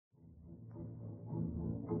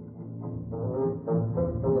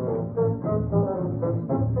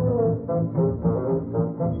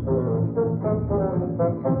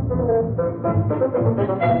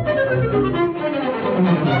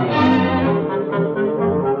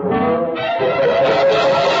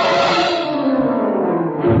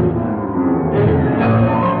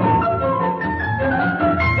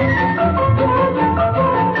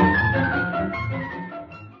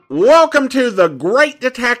Welcome to the Great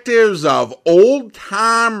Detectives of Old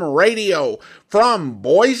Time Radio. From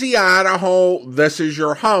Boise, Idaho, this is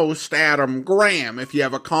your host, Adam Graham. If you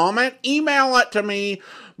have a comment, email it to me,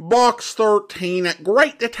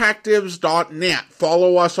 box13@greatdetectives.net.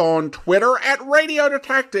 Follow us on Twitter at Radio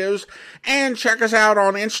Detectives, and check us out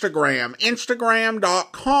on Instagram,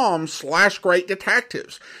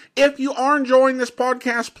 instagram.com/greatdetectives. If you are enjoying this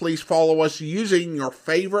podcast, please follow us using your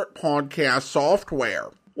favorite podcast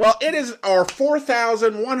software. Well, it is our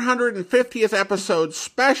 4,150th episode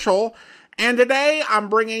special, and today I'm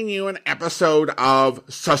bringing you an episode of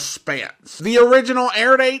Suspense. The original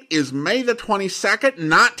air date is May the 22nd,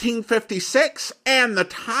 1956, and the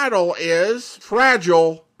title is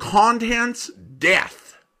Fragile Contents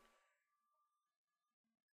Death.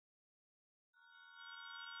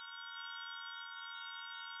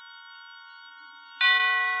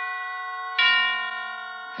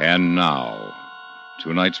 And now,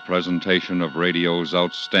 tonight's presentation of radio's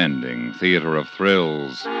outstanding theater of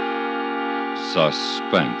thrills,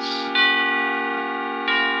 Suspense.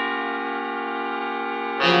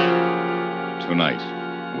 Tonight,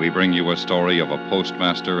 we bring you a story of a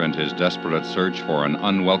postmaster and his desperate search for an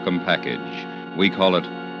unwelcome package. We call it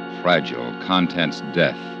Fragile Contents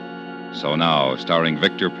Death. So now, starring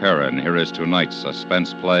Victor Perrin, here is tonight's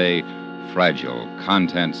suspense play, Fragile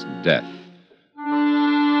Contents Death.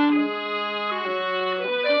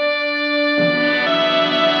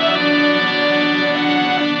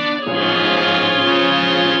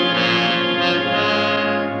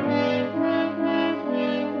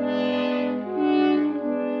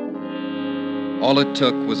 All it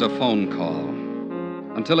took was a phone call.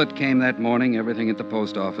 Until it came that morning, everything at the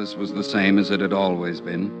post office was the same as it had always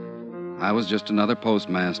been. I was just another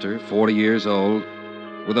postmaster, 40 years old,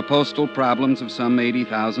 with the postal problems of some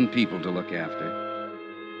 80,000 people to look after.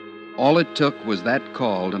 All it took was that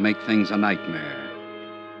call to make things a nightmare.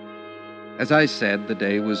 As I said, the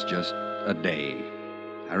day was just a day.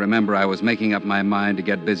 I remember I was making up my mind to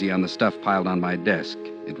get busy on the stuff piled on my desk.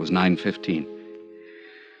 It was 9:15.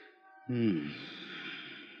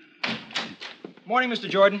 Morning, Mr.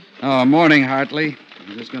 Jordan. Oh, morning, Hartley.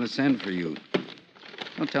 I'm just going to send for you.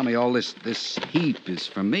 Don't tell me all this heap is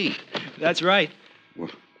for me. That's right.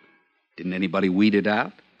 Well, didn't anybody weed it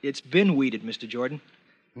out? It's been weeded, Mr. Jordan.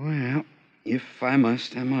 Well, if I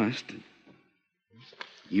must, I must.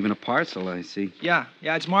 Even a parcel, I see. Yeah,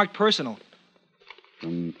 it's marked personal.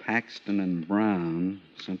 From Paxton and Brown,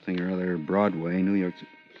 something or other, Broadway, New York.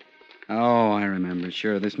 Oh, I remember.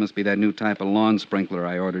 Sure, this must be that new type of lawn sprinkler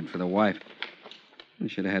I ordered for the wife. I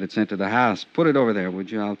should have had it sent to the house. Put it over there, would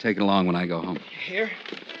you? I'll take it along when I go home. Here?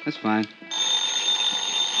 That's fine.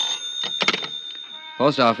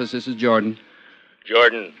 Post office, this is Jordan.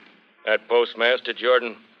 Jordan. That postmaster,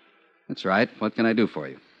 Jordan? That's right. What can I do for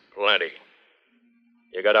you? Plenty.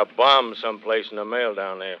 You got a bomb someplace in the mail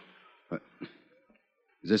down there. What?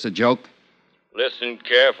 Is this a joke? Listen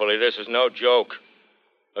carefully. This is no joke.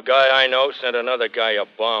 A guy I know sent another guy a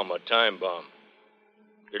bomb, a time bomb.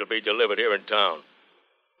 It'll be delivered here in town.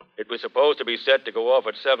 It was supposed to be set to go off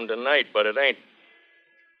at 7 tonight, but it ain't.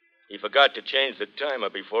 He forgot to change the timer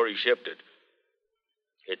before he shipped it.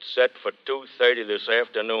 It's set for 2:30 this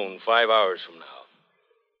afternoon, 5 hours from now.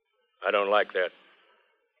 I don't like that.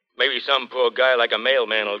 Maybe some poor guy like a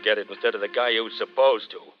mailman will get it instead of the guy who's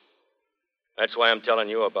supposed to. That's why I'm telling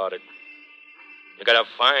you about it. You gotta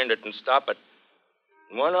find it and stop it.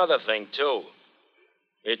 And one other thing, too.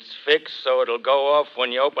 It's fixed so it'll go off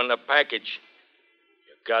when you open the package.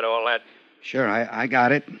 You got all that? Sure, I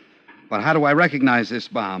got it. But how do I recognize this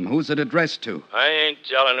bomb? Who's it addressed to? I ain't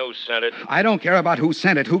telling who sent it. I don't care about who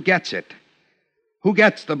sent it. Who gets it? Who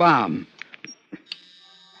gets the bomb?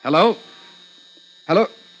 Hello? Hello?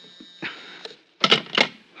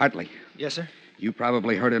 Hartley. Yes, sir? You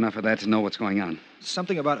probably heard enough of that to know what's going on.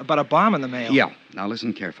 Something about a bomb in the mail. Yeah. Now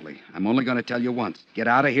listen carefully. I'm only going to tell you once. Get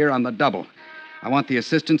out of here on the double. I want the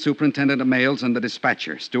assistant superintendent of mails and the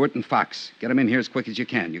dispatcher, Stewart and Fox. Get them in here as quick as you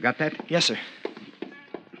can. You got that? Yes, sir.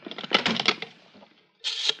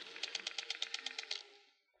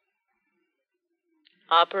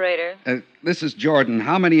 Operator. This is Jordan.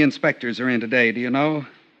 How many inspectors are in today, do you know?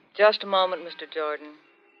 Just a moment, Mr. Jordan.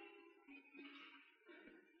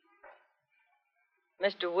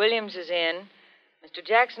 Mr. Williams is in. Mr.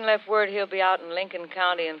 Jackson left word he'll be out in Lincoln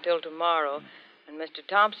County until tomorrow. And Mr.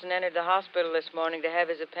 Thompson entered the hospital this morning to have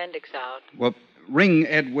his appendix out. Well, ring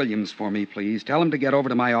Ed Williams for me, please. Tell him to get over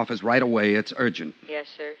to my office right away. It's urgent. Yes,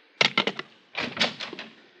 sir.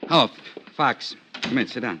 Oh, Fox. Come in,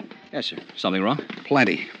 sit down. Yes, sir. Something wrong?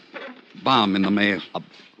 Plenty. Bomb in the mail.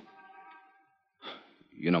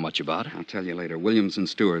 You know much about it? I'll tell you later. Williams and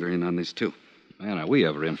Stewart are in on this, too. Man, are we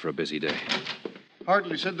ever in for a busy day?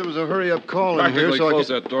 Hartley said there was a hurry-up call in here, Practically so close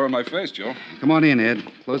that door in my face, Joe. Come on in, Ed.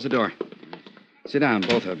 Close the door. Sit down,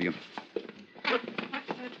 both of you.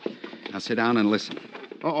 Now sit down and listen.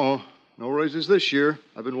 Uh-oh. No raises this year.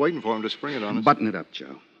 I've been waiting for him to spring it on us. Button it up,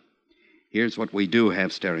 Joe. Here's what we do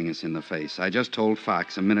have staring us in the face. I just told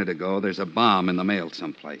Fox a minute ago there's a bomb in the mail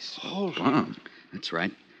someplace. Oh, bomb? That's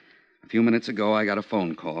right. A few minutes ago, I got a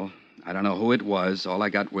phone call. I don't know who it was. All I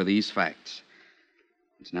got were these facts.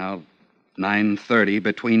 It's now 9:30.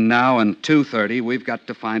 Between now and 2:30, we've got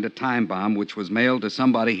to find a time bomb which was mailed to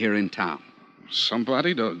somebody here in town.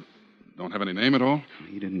 Somebody? Don't have any name at all?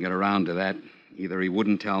 He didn't get around to that. Either he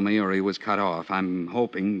wouldn't tell me or he was cut off. I'm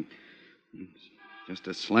hoping, just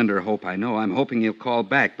a slender hope I know, I'm hoping he'll call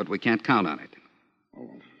back, but we can't count on it. Oh,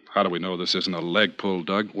 how do we know this isn't a leg pull,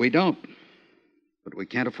 Doug? We don't. But we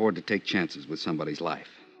can't afford to take chances with somebody's life.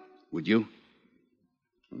 Would you?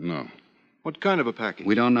 No. What kind of a package?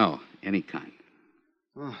 We don't know. Any kind.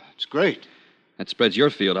 Oh, it's great. That spreads your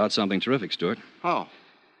field out something terrific, Stewart. How?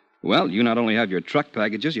 Well, you not only have your truck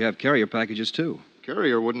packages, you have carrier packages, too.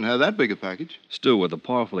 Carrier wouldn't have that big a package. Stu, with the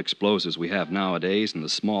powerful explosives we have nowadays and the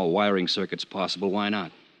small wiring circuits possible, why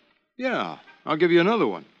not? Yeah, I'll give you another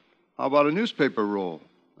one. How about a newspaper roll?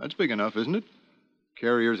 That's big enough, isn't it?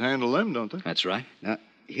 Carriers handle them, don't they? That's right. Now,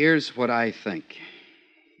 here's what I think.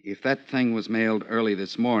 If that thing was mailed early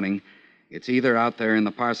this morning, it's either out there in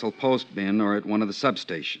the parcel post bin or at one of the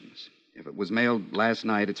substations. If it was mailed last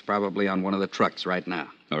night, it's probably on one of the trucks right now.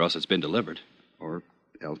 Or else it's been delivered. Or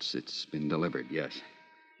else it's been delivered, yes.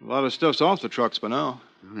 A lot of stuff's off the trucks by now.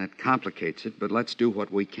 Well, that complicates it, but let's do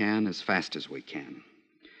what we can as fast as we can.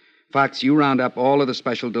 Fox, you round up all of the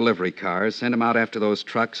special delivery cars, send them out after those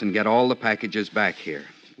trucks, and get all the packages back here.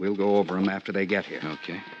 We'll go over them after they get here.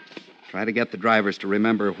 Okay. Try to get the drivers to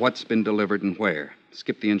remember what's been delivered and where.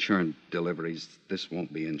 Skip the insurance deliveries. This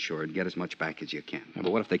won't be insured. Get as much back as you can. Yeah,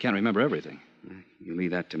 but what if they can't remember everything? You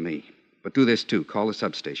leave that to me. But do this, too. Call the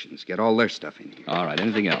substations. Get all their stuff in here. All right,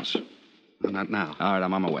 anything else? Well, not now. All right,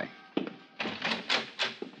 I'm on my way.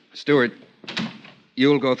 Stewart,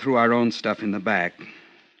 you'll go through our own stuff in the back.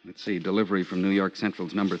 Let's see, delivery from New York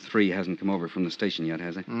Central's number 3 hasn't come over from the station yet,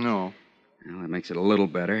 has it? No. Well, that makes it a little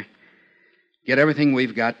better. Get everything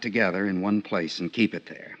we've got together in one place and keep it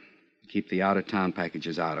there. Keep the out-of-town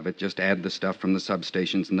packages out of it. Just add the stuff from the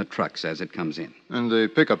substations and the trucks as it comes in. And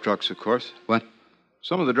the pickup trucks, of course. What?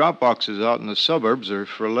 Some of the drop boxes out in the suburbs are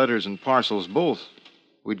for letters and parcels both.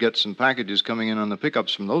 We'd get some packages coming in on the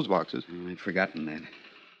pickups from those boxes. I'd forgotten that.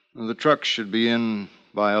 And the trucks should be in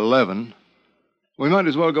by 11. We might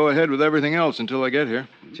as well go ahead with everything else until I get here.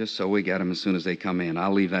 Just so we get them as soon as they come in.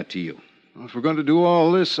 I'll leave that to you. Well, if we're going to do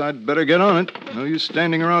all this, I'd better get on it. No use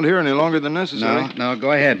standing around here any longer than necessary. No,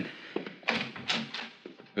 go ahead.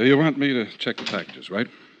 You want me to check the packages, right?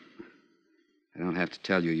 I don't have to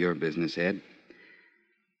tell you your business, Ed.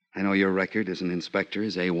 I know your record as an inspector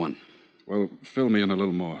is A1. Well, fill me in a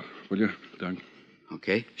little more, will you, Doug?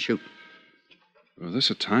 Okay, shoot. Was this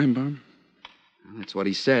a time bomb? Well, that's what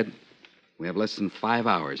he said. We have less than 5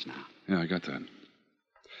 hours now. Yeah, I got that.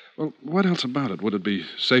 Well, what else about it? Would it be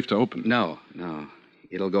safe to open? No.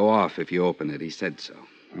 It'll go off if you open it. He said so.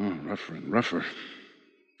 Oh, rougher and rougher.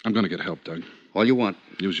 I'm going to get help, Doug. All you want.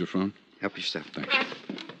 Use your phone. Help yourself. Thanks.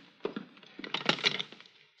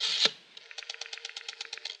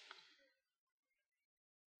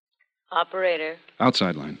 Operator.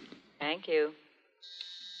 Outside line. Thank you.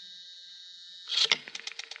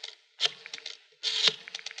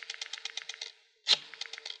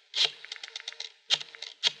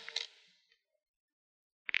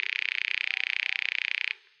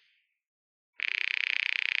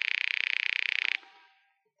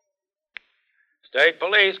 State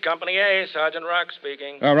Police, Company A, Sergeant Rock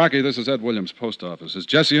speaking. Rocky, this is Ed Williams, post office. Is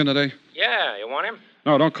Jesse in today? Yeah, you want him?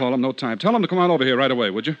 No, don't call him. No time. Tell him to come on over here right away,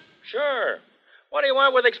 would you? Sure. What do you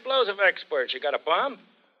want with explosive experts? You got a bomb?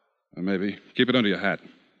 Maybe. Keep it under your hat.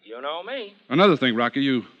 You know me. Another thing, Rocky,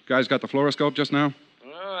 you guys got the fluoroscope just now?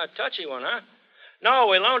 Oh, a touchy one, huh? No,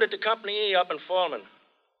 we loaned it to Company E up in Falmouth.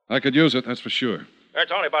 I could use it, that's for sure.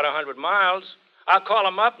 It's only about 100 miles. I'll call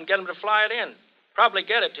them up and get them to fly it in. Probably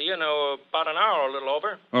get it to you in about an hour or a little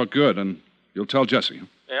over. Oh, good. And you'll tell Jesse. Huh?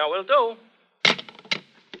 Yeah, we'll do.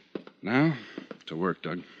 Now, to work,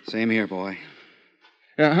 Doug. Same here, boy.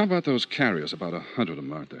 Yeah, how about those carriers? About 100 of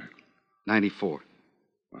them, aren't there? 94.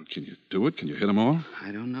 Well, can you do it? Can you hit them all?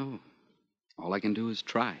 I don't know. All I can do is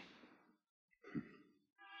try.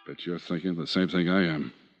 Bet you're thinking the same thing I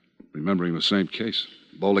am. Remembering the same case.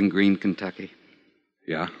 Bowling Green, Kentucky.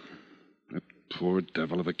 Yeah. That poor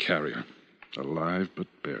devil of a carrier. Alive, but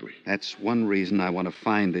barely. That's one reason I want to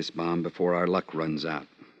find this bomb before our luck runs out.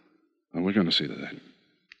 And we're going to see to that.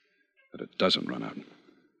 That it doesn't run out.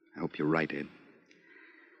 I hope you're right, Ed.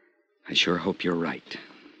 I sure hope you're right.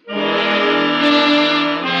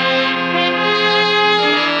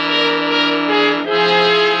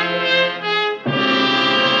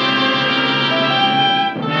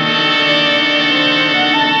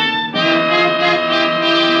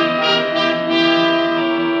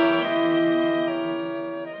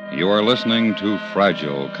 You are listening to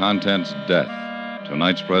Fragile, Contents Death,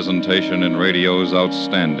 tonight's presentation in radio's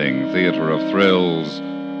outstanding theater of thrills,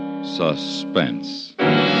 Suspense.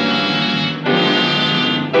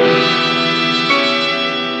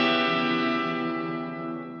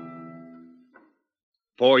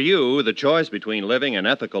 For you, the choice between living an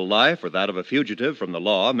ethical life or that of a fugitive from the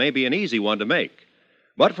law may be an easy one to make.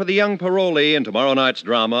 But for the young parolee in tomorrow night's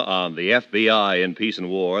drama on the FBI in Peace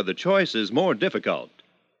and War, the choice is more difficult.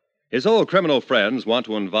 His old criminal friends want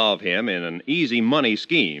to involve him in an easy money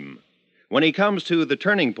scheme. When he comes to the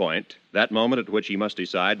turning point, that moment at which he must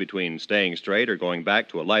decide between staying straight or going back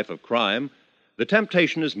to a life of crime, the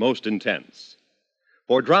temptation is most intense.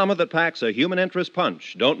 For drama that packs a human interest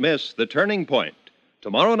punch, don't miss The Turning Point,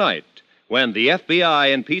 tomorrow night, when the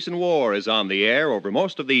FBI in Peace and War is on the air over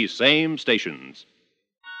most of these same stations.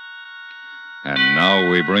 And now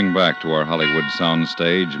we bring back to our Hollywood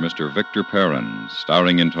soundstage Mr. Victor Perrin,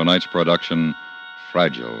 starring in tonight's production,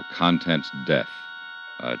 Fragile, Contents Death,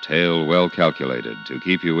 a tale well calculated to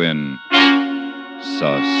keep you in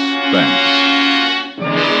suspense.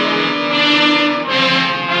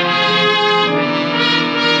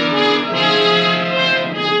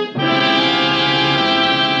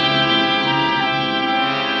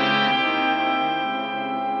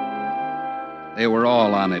 They were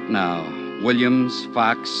all on it now. Williams,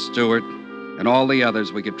 Fox, Stewart, and all the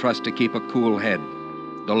others we could trust to keep a cool head.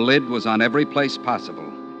 The lid was on every place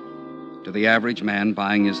possible. To the average man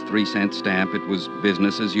buying his 3-cent stamp, it was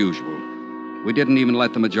business as usual. We didn't even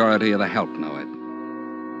let the majority of the help know it.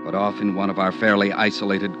 But off in one of our fairly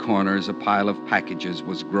isolated corners, a pile of packages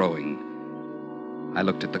was growing. I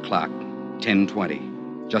looked at the clock.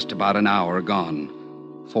 10:20. Just about an hour gone.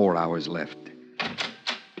 4 hours left.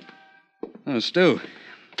 Oh, Stu.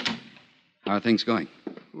 How are things going?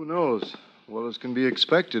 Who knows? Well, as can be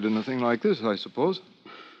expected in a thing like this, I suppose.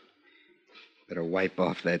 Better wipe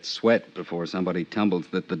off that sweat before somebody tumbles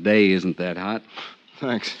that the day isn't that hot.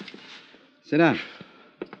 Thanks. Sit down.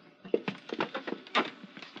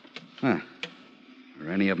 Huh. Are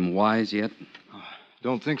any of them wise yet?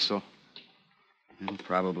 Don't think so. They'll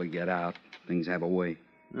probably get out. Things have a way.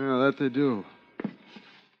 Yeah, that they do.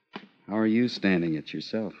 How are you standing it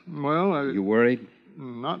yourself? Well, You worried?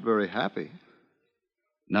 Not very happy.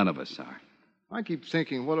 None of us are. I keep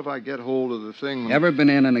thinking, what if I get hold of the thing... Ever been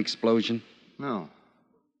in an explosion? No.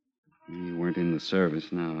 You weren't in the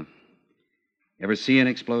service, no. Ever see an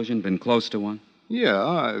explosion? Been close to one?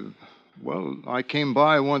 Yeah, I came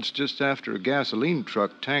by once just after a gasoline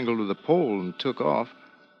truck tangled with a pole and took off.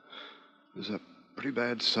 It was a pretty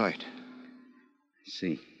bad sight. I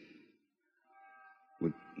see.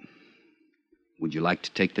 Would you like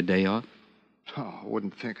to take the day off? Oh, I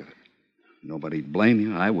wouldn't think of it. Nobody'd blame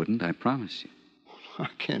you. I wouldn't, I promise you. I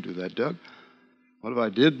can't do that, Doug. What if I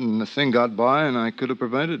did and the thing got by and I could have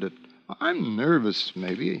prevented it? I'm nervous,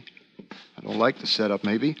 maybe. I don't like the setup,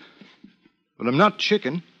 maybe. But I'm not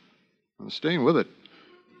chicken. I'm staying with it.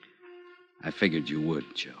 I figured you would,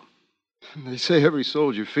 Joe. They say every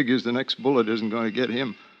soldier figures the next bullet isn't going to get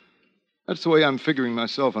him. That's the way I'm figuring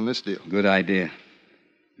myself on this deal. Good idea.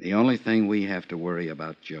 The only thing we have to worry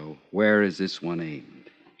about, Joe, where is this one aimed?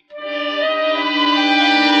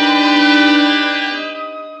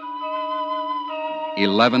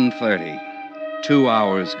 11:30. 2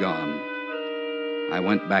 hours gone. I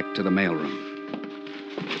went back to the mailroom.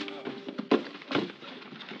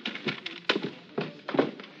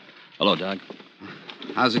 Hello, Doc.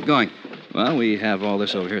 How's it going? Well, we have all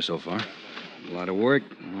this over here so far. A lot of work.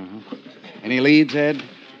 Any leads, Ed?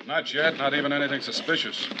 Not yet, not even anything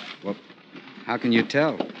suspicious. Well, how can you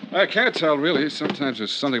tell? I can't tell, really. Sometimes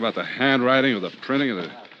there's something about the handwriting or the printing or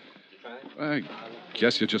the... I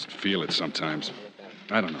guess you just feel it sometimes.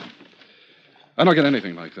 I don't know. I don't get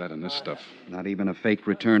anything like that in this stuff. Not even a fake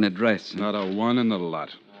return address. Not a one in the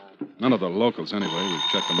lot. None of the locals, anyway. We've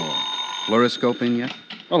checked them all. Fluoroscope in yet?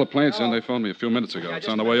 Well, the plane's in. They phoned me a few minutes ago. It's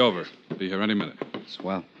on the way over. Be here any minute.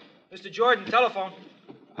 Swell. Mr. Jordan, telephone.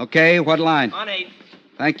 Okay, what line? On 8.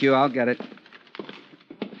 Thank you, I'll get it.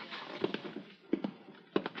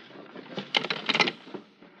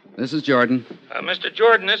 This is Jordan. Mr.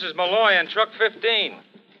 Jordan, this is Malloy on truck 15.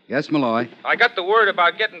 Yes, Malloy. I got the word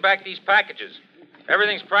about getting back these packages.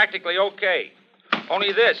 Everything's practically okay.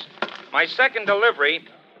 Only this. My second delivery,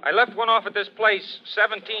 I left one off at this place,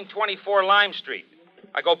 1724 Lime Street.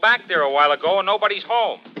 I go back there a while ago and nobody's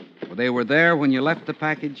home. Well, they were there when you left the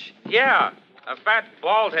package? Yeah. A fat,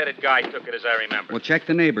 bald-headed guy took it, as I remember. Well, check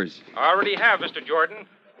the neighbors. I already have, Mr. Jordan.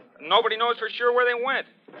 Nobody knows for sure where they went.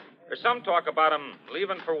 There's some talk about them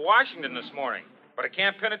leaving for Washington this morning, but I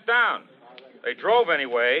can't pin it down. They drove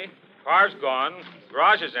anyway. Car's gone.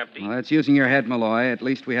 Garage is empty. Well, that's using your head, Malloy. At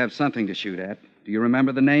least we have something to shoot at. Do you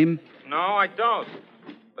remember the name? No, I don't.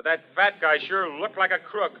 But that fat guy sure looked like a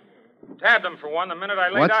crook. Tabbed him for one the minute I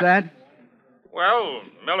laid What's out. that? Well,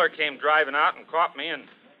 Miller came driving out and caught me and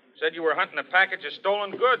said you were hunting a package of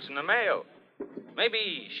stolen goods in the mail. Maybe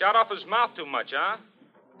he shot off his mouth too much, huh?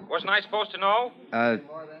 Wasn't I supposed to know?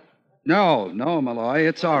 No, Malloy.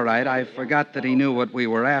 It's all right. I forgot that he knew what we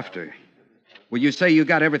were after. Well, you say you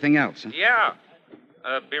got everything else, huh? Yeah.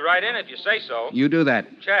 Be right in if you say so. You do that.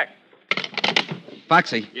 Check.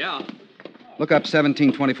 Foxy. Yeah. Look up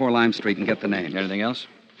 1724 Lime Street and get the name. Anything else?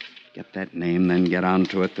 Get that name, then get on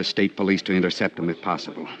to it. The state police to intercept them if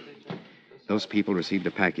possible. Those people received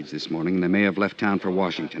a package this morning, and they may have left town for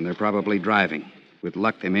Washington. They're probably driving. With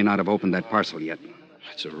luck, they may not have opened that parcel yet.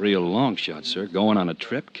 It's a real long shot, sir. Going on a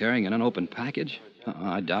trip, carrying an unopened package?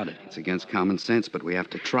 I doubt it. It's against common sense, but we have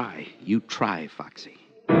to try. You try, Foxy.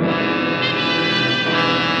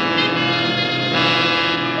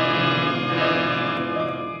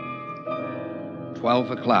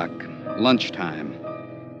 12 o'clock, lunchtime.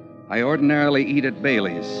 I ordinarily eat at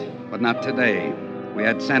Bailey's, but not today. We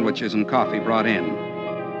had sandwiches and coffee brought in.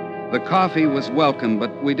 The coffee was welcome,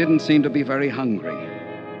 but we didn't seem to be very hungry.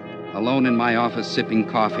 Alone in my office sipping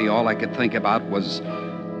coffee, all I could think about was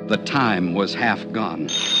the time was half gone.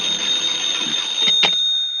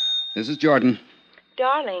 This is Jordan.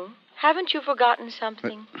 Darling, haven't you forgotten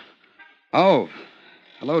something? Oh,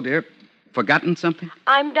 hello, dear. Forgotten something?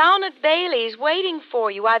 I'm down at Bailey's waiting for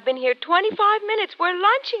you. I've been here 25 minutes. We're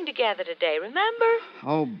lunching together today, remember?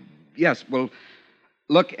 Oh, yes. Well,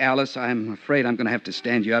 look, Alice, I'm afraid I'm going to have to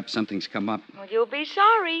stand you up. Something's come up. Well, you'll be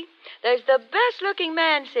sorry. There's the best-looking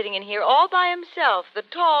man sitting in here all by himself, the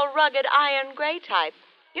tall, rugged, iron gray type.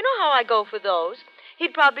 You know how I go for those.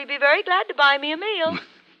 He'd probably be very glad to buy me a meal.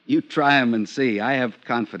 You try 'em and see. I have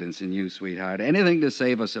confidence in you, sweetheart. Anything to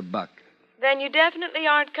save us a buck. Then you definitely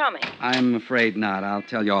aren't coming. I'm afraid not. I'll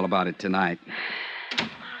tell you all about it tonight.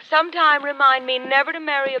 Sometime remind me never to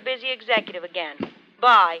marry a busy executive again.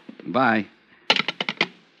 Bye. Bye.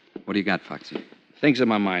 What do you got, Foxy? Things in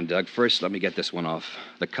my mind, Doug. First, let me get this one off.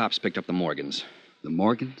 The cops picked up the Morgans. The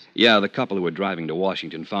Morgans? Yeah, the couple who were driving to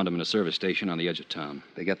Washington found them in a service station on the edge of town.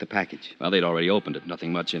 They got the package. Well, they'd already opened it.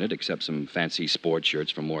 Nothing much in it except some fancy sports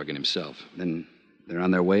shirts from Morgan himself. Then they're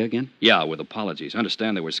on their way again? Yeah, with apologies.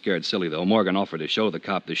 Understand they were scared silly, though. Morgan offered to show the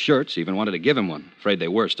cop the shirts, even wanted to give him one. Afraid they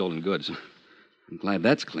were stolen goods. I'm glad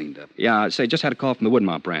that's cleaned up. Yeah, say, just had a call from the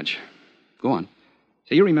Woodmont branch. Go on.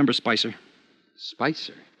 Say, you remember Spicer?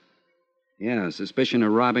 Spicer? Yeah, suspicion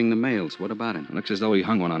of robbing the mails. What about him? Looks as though he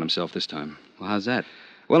hung one on himself this time. Well, how's that?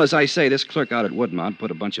 Well, as I say, this clerk out at Woodmont put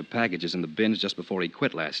a bunch of packages in the bins just before he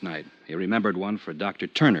quit last night. He remembered one for Dr.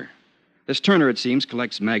 Turner. This Turner, it seems,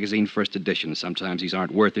 collects magazine first editions. Sometimes these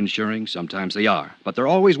aren't worth insuring, sometimes they are. But they're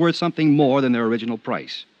always worth something more than their original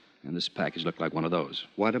price. And this package looked like one of those.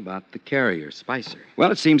 What about the carrier, Spicer?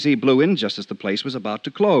 Well, it seems he blew in just as the place was about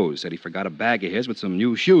to close. Said he forgot a bag of his with some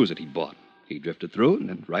new shoes that he'd bought. He drifted through and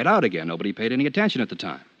then right out again. Nobody paid any attention at the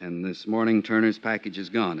time. And this morning, Turner's package is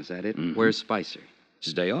gone. Is that it? Mm-hmm. Where's Spicer? It's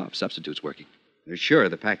his day off. Substitute's working. They're sure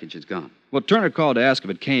the package is gone. Well, Turner called to ask if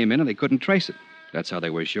it came in, and they couldn't trace it. That's how they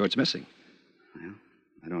were sure it's missing. Well,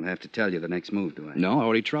 I don't have to tell you the next move, do I? No, I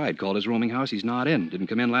already tried. Called his rooming house. He's not in. Didn't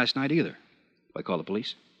come in last night either. Do I call the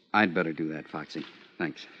police? I'd better do that, Foxy.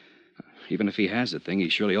 Thanks. Even if he has the thing, he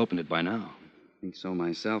surely opened it by now. I think so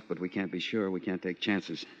myself, but we can't be sure. We can't take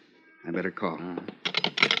chances. I better call.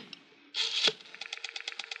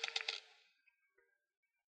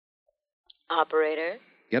 Operator?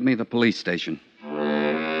 Get me the police station.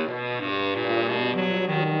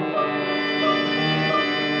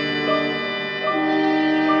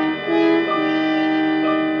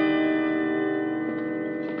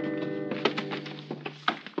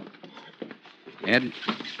 Ed,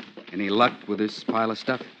 any luck with this pile of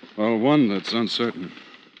stuff? Well, one that's uncertain.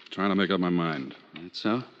 Trying to make up my mind. That's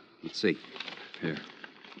so? Let's see. Here.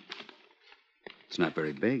 It's not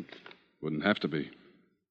very big. Wouldn't have to be.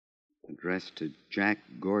 Addressed to Jack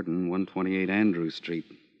Gordon, 128 Andrew Street.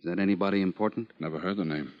 Is that anybody important? Never heard the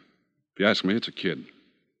name. If you ask me, it's a kid.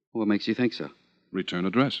 What makes you think so? Return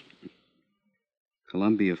address.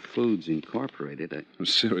 Columbia Foods Incorporated.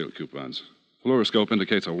 Cereal coupons. Fluoroscope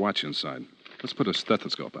indicates a watch inside. Let's put a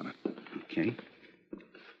stethoscope on it. Okay.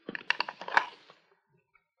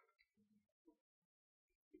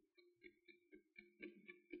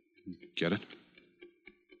 Get it?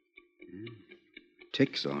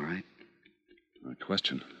 Ticks, all right.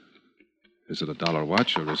 Question. Is it a dollar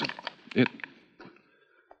watch or is it?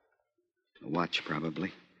 A watch,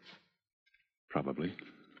 probably. Probably.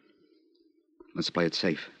 Let's play it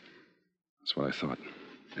safe. That's what I thought.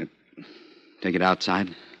 Take it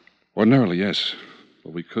outside? Ordinarily, yes.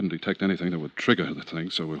 But we couldn't detect anything that would trigger the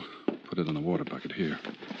thing, so we'll put it in the water bucket here.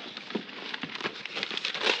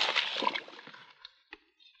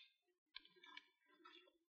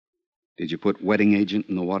 Did you put wetting agent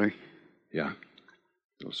in the water? Yeah.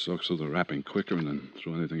 It'll soak through the wrapping quicker and then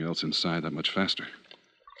through anything else inside that much faster.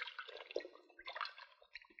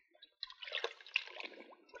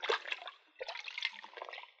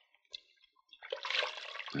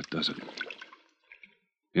 That does it.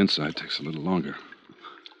 Inside takes a little longer.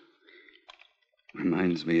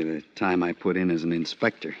 Reminds me of the time I put in as an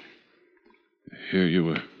inspector. Here you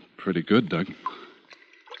were pretty good, Doug.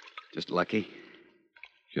 Just lucky?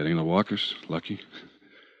 Getting the walkers, lucky.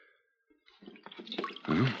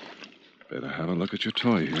 Well, better have a look at your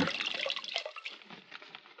toy here.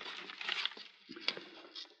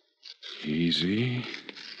 Easy.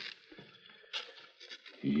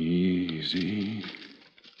 Easy.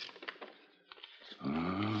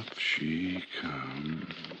 Up she comes.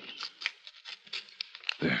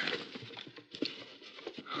 There.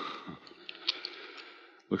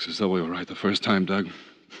 Looks as though we were right the first time, Doug.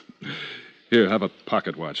 Here, have a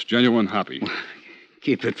pocket watch. Genuine Hoppy.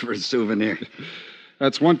 Keep it for a souvenir.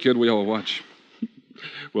 That's one kid we owe a watch.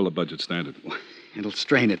 Will the budget stand it? It'll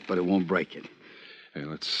strain it, but it won't break it. Hey,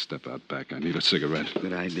 let's step out back. I need a cigarette.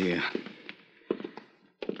 Good idea.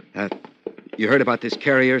 You heard about this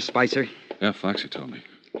carrier, Spicer? Yeah, Foxy told me.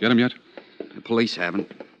 Get him yet? The police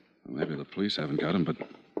haven't. Well, maybe the police haven't got him, but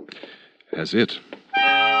has it?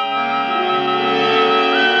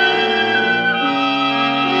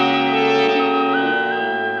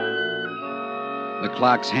 The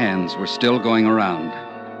clock's hands were still going around.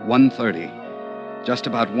 1:30. Just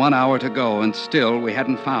about 1 hour to go, and still we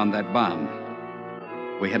hadn't found that bomb.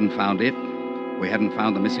 We hadn't found it. We hadn't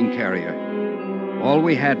found the missing carrier. All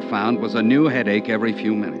we had found was a new headache every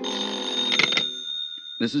few minutes.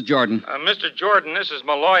 This is Jordan. Mr. Jordan, this is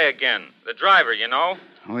Malloy again. The driver, you know.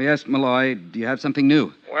 Oh, yes, Malloy. Do you have something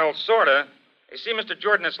new? Well, sorta. You see, Mr.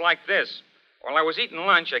 Jordan, it's like this. While I was eating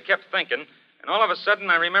lunch, I kept thinking, and all of a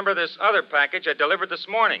sudden I remember this other package I delivered this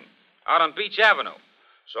morning out on Beach Avenue.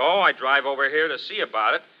 So I drive over here to see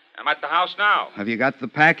about it. I'm at the house now. Have you got the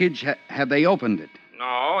package? Have they opened it?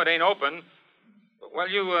 No, it ain't open. Well,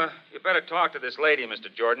 you better talk to this lady,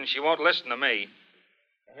 Mr. Jordan. She won't listen to me.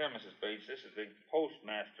 Here, Mrs. Bates, this is the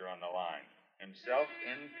postmaster on the line. Himself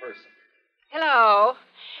in person. Hello.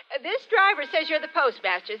 This driver says you're the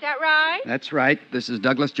postmaster, is that right? That's right. This is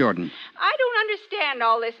Douglas Jordan. I don't understand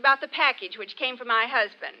all this about the package which came from my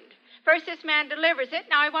husband. First this man delivers it,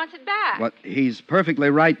 now he wants it back. Well, he's perfectly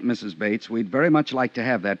right, Mrs. Bates. We'd very much like to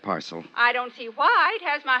have that parcel. I don't see why. It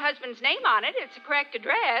has my husband's name on it. It's the correct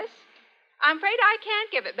address. I'm afraid I can't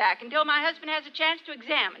give it back until my husband has a chance to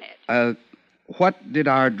examine it. What did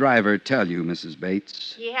our driver tell you, Mrs.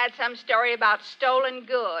 Bates? He had some story about stolen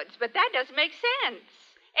goods, but that doesn't make sense.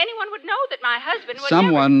 Anyone would know that my husband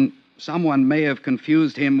would Someone may have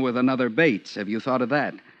confused him with another Bates. Have you thought of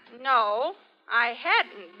that? No, I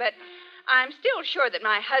hadn't, but I'm still sure that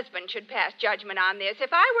my husband should pass judgment on this.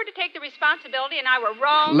 If I were to take the responsibility and I were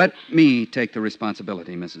wrong... Let me take the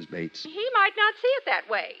responsibility, Mrs. Bates. He might not see it that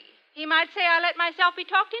way. He might say I let myself be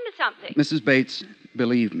talked into something. Mrs. Bates,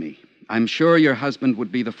 believe me, I'm sure your husband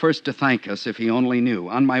would be the first to thank us if he only knew.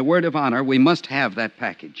 On my word of honor, we must have that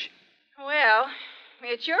package. Well,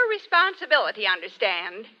 it's your responsibility,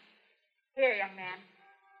 understand? Here, young man.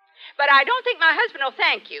 But I don't think my husband will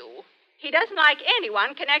thank you. He doesn't like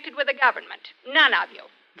anyone connected with the government. None of you.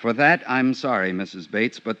 For that, I'm sorry, Mrs.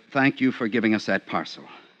 Bates, but thank you for giving us that parcel.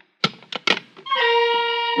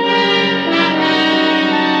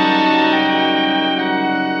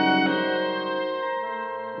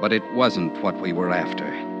 But it wasn't what we were after.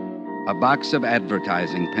 A box of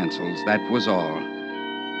advertising pencils, that was all.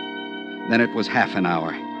 Then it was half an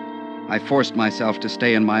hour. I forced myself to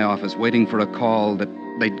stay in my office waiting for a call that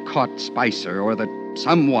they'd caught Spicer or that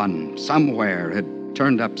someone, somewhere, had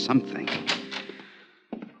turned up something.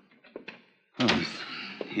 Oh,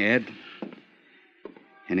 Ed,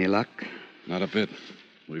 any luck? Not a bit.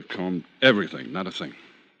 We've combed everything, not a thing.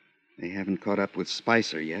 They haven't caught up with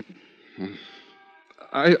Spicer yet.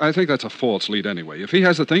 I think that's a false lead anyway. If he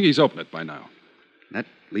has the thing, he's opened it by now. That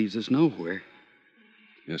leads us nowhere.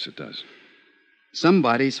 Yes, it does.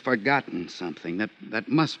 Somebody's forgotten something. That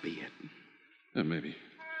must be it. Yeah, maybe.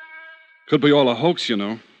 Could be all a hoax, you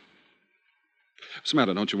know. What's the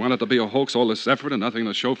matter? Don't you want it to be a hoax, all this effort and nothing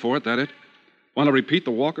to show for it, that it? Want to repeat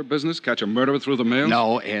the Walker business, catch a murderer through the mail?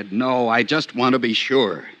 No, Ed, no. I just want to be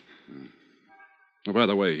sure. Oh, by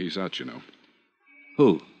the way, he's out, you know.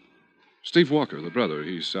 Who? Steve Walker, the brother.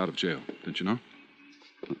 He's out of jail. Didn't you know?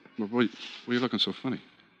 Why are you looking so funny?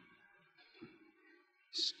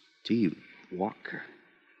 Steve Walker.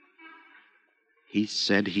 He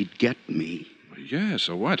said he'd get me. Well, yeah,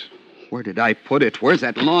 so what? Where did I put it? Where's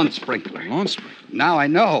that lawn sprinkler? Lawn sprinkler? Now I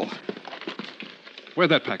know.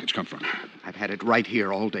 Where'd that package come from? I've had it right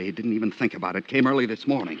here all day. Didn't even think about it. Came early this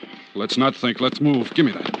morning. Let's not think. Let's move. Give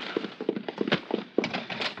me that.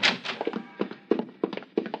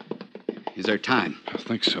 Is there time? I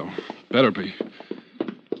think so. Better be.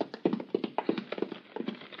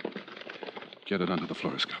 Get it under the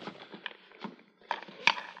fluoroscope.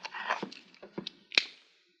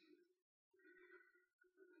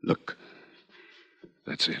 Look.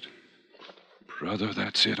 That's it. Brother,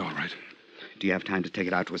 that's it, all right. Do you have time to take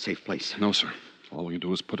it out to a safe place? No, sir. All we can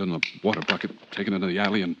do is put it in a water bucket, take it into the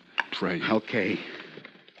alley, and pray. Okay.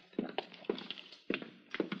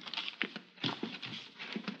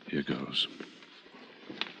 Here goes.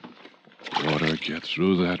 Water, get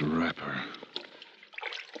through that wrapper.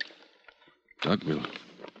 Doug, we'll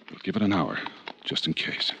give it an hour, just in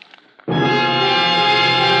case.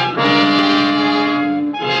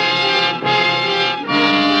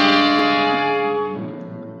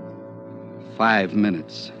 5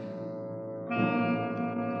 minutes.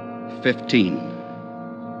 15.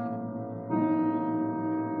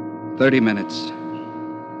 30 minutes.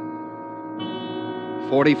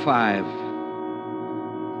 45.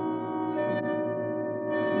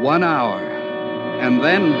 1 hour. And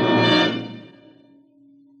then...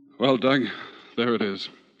 Well, Doug, there it is.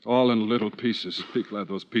 All in little pieces. Be glad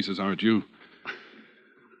those pieces aren't you.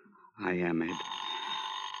 I am, Ed.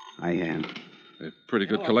 I am. A pretty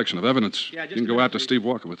good collection of evidence. Yeah, you can go after Steve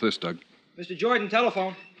Walker with this, Doug. Mr. Jordan,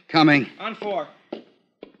 telephone. Coming. On 4.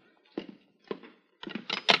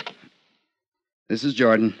 This is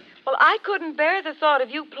Jordan. Well, I couldn't bear the thought of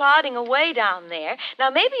you plodding away down there. Now,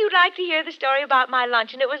 maybe you'd like to hear the story about my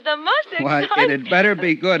luncheon. It was the most exciting... Why, it'd better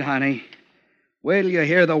be good, honey. Wait till you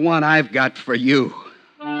hear the one I've got for you.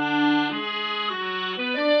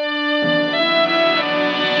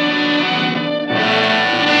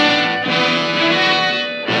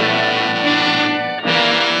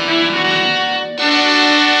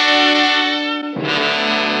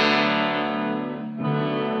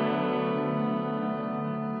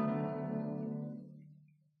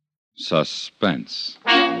 Suspense,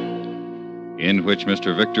 in which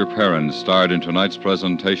Mr. Victor Perrin starred in tonight's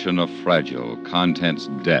presentation of Fragile, Contents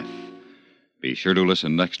Death. Be sure to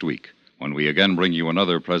listen next week when we again bring you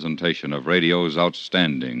another presentation of radio's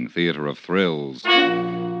outstanding theater of thrills,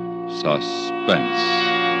 Suspense.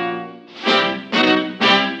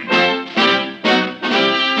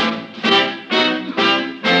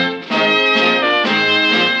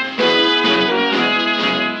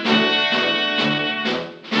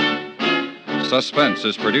 Suspense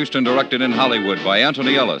is produced and directed in Hollywood by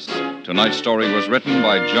Anthony Ellis. Tonight's story was written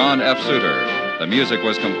by John F. Suter. The music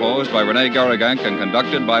was composed by Rene Garrigank and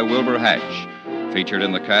conducted by Wilbur Hatch. Featured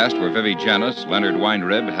in the cast were Vivi Janis, Leonard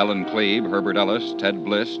Weinrib, Helen Klebe, Herbert Ellis, Ted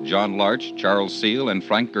Bliss, John Larch, Charles Seal, and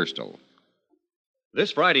Frank Gerstle.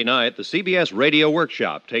 This Friday night, the CBS Radio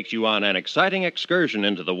Workshop takes you on an exciting excursion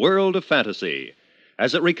into the world of fantasy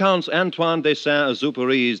as it recounts Antoine de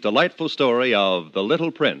Saint-Exupéry's delightful story of The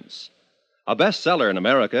Little Prince. A bestseller in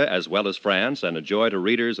America as well as France and a joy to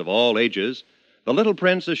readers of all ages, The Little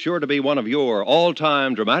Prince is sure to be one of your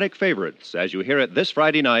all-time dramatic favorites as you hear it this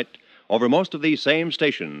Friday night over most of these same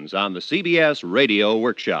stations on the CBS Radio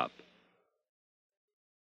Workshop.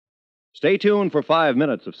 Stay tuned for 5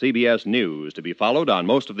 minutes of CBS News to be followed on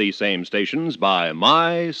most of these same stations by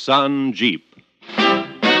My Son Jeep.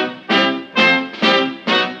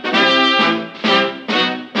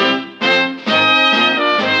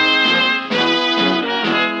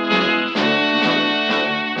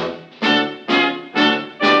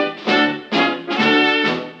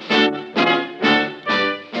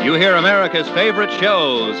 You hear America's favorite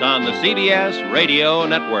shows on the CBS Radio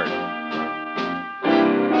Network.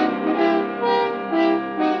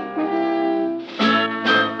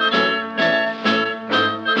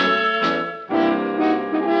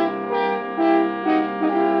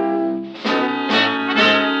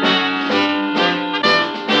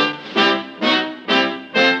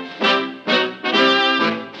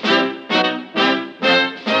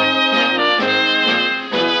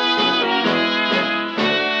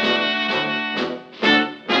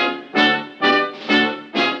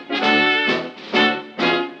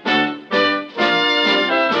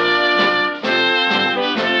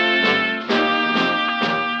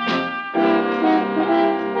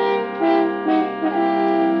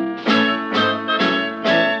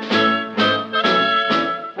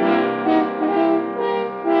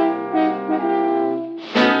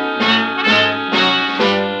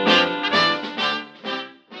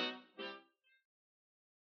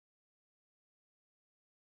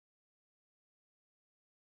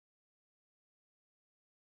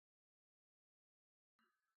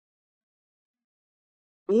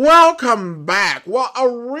 Welcome back. Well, a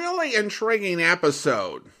really intriguing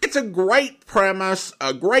episode. It's a great premise,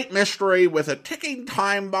 a great mystery with a ticking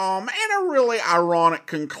time bomb, and a really ironic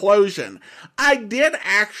conclusion. I did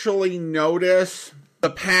actually notice the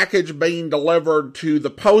package being delivered to the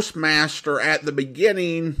postmaster at the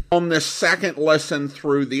beginning on this second listen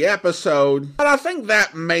through the episode, but I think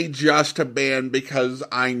that may just have been because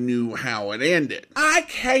I knew how it ended. I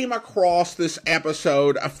came across this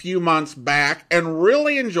episode a few months back and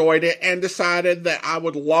really enjoyed it and decided that I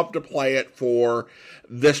would love to play it for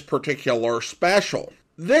this particular special.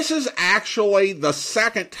 This is actually the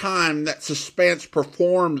second time that Suspense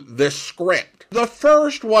performed this script. The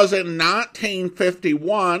first was in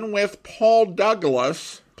 1951 with Paul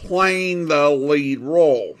Douglas playing the lead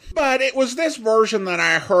role. But it was this version that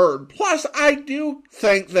I heard. Plus, I do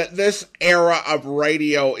think that this era of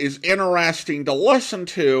radio is interesting to listen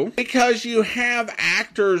to because you have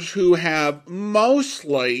actors who have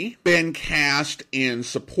mostly been cast in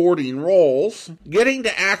supporting roles getting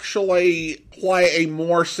to actually play a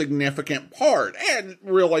more significant part and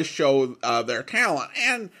really show their talent.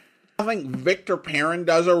 And I think Victor Perrin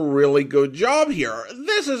does a really good job here.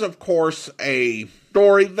 This is, of course, a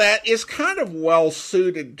story that is kind of well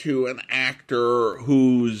suited to an actor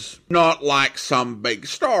who's not like some big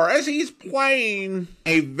star, as he's playing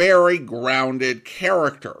a very grounded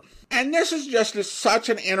character. And this is just such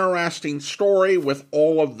an interesting story with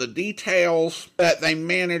all of the details that they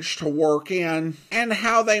managed to work in and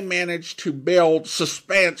how they managed to build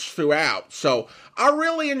suspense throughout. So I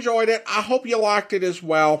really enjoyed it. I hope you liked it as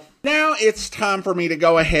well. Now it's time for me to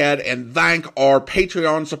go ahead and thank our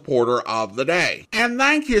Patreon supporter of the day. And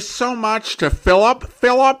thank you so much to Philip.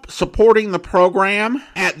 Philip, supporting the program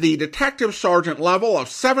at the Detective Sergeant level of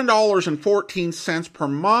 $7.14 per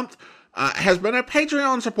month. Has been a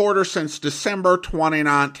Patreon supporter since December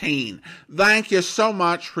 2019. Thank you so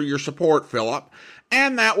much for your support, Philip.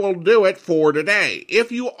 And that will do it for today.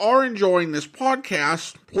 If you are enjoying this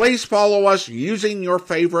podcast, please follow us using your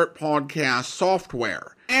favorite podcast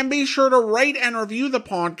software. And be sure to rate and review the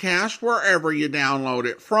podcast wherever you download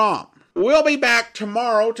it from. We'll be back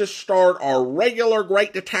tomorrow to start our regular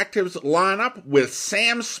Great Detectives lineup with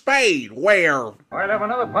Sam Spade, where... I'll have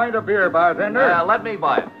another pint of beer, bartender. Let me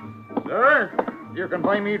buy it. Sir, you can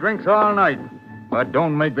buy me drinks all night. But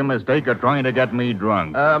don't make the mistake of trying to get me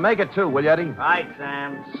drunk. Make it two, will you, Eddie? Right,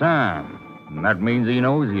 Sam. Sam. That means he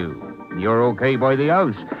knows you. You're okay by the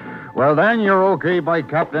house. Well, then you're okay by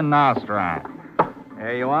Captain Nostra.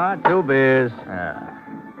 Here you are, 2 beers.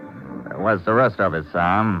 What's the rest of it,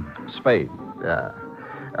 Sam? Spade.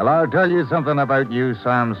 Well, I'll tell you something about you,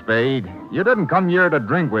 Sam Spade. You didn't come here to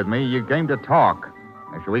drink with me. You came to talk.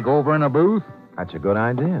 Now, shall we go over in a booth? That's a good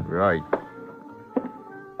idea. Right.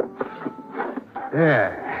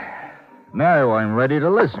 Yeah. Now I'm ready to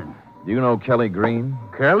listen. Do you know Kelly Green?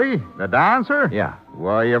 Kelly? The dancer? Yeah.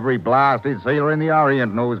 Why, every blasted sailor in the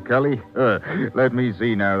Orient knows Kelly. Let me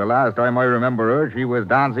see now. The last time I remember her, she was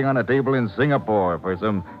dancing on a table in Singapore for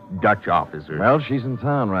some Dutch officer. Well, she's in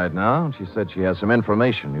town right now, and she said she has some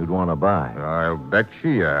information you'd want to buy. I'll bet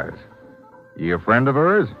she has. You a friend of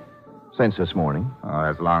hers? Since this morning. Oh,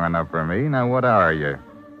 that's long enough for me. Now, what are you?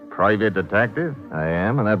 Private detective? I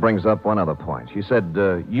am, and that brings up one other point. She said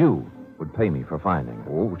you would pay me for finding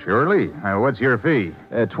her. Oh, surely. What's your fee?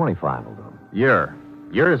 25 will do.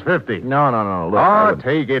 Yours 50. No. Look,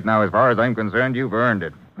 take it now. As far as I'm concerned, you've earned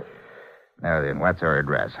it. Now then, what's her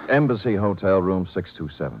address? Embassy Hotel, room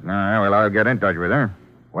 627. Well, I'll get in touch with her.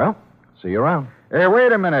 Well, see you around. Hey,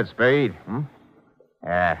 wait a minute, Spade.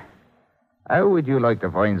 How would you like to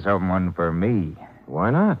find someone for me? Why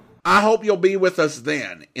not? I hope you'll be with us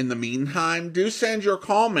then. In the meantime, do send your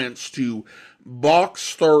comments to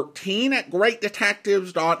box13 at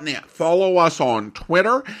greatdetectives.net. Follow us on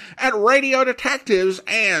Twitter at Radio Detectives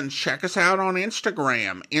and check us out on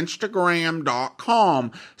Instagram,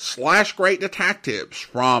 instagram.com/greatdetectives.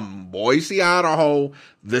 From Boise, Idaho,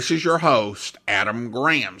 this is your host, Adam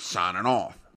Graham, signing off.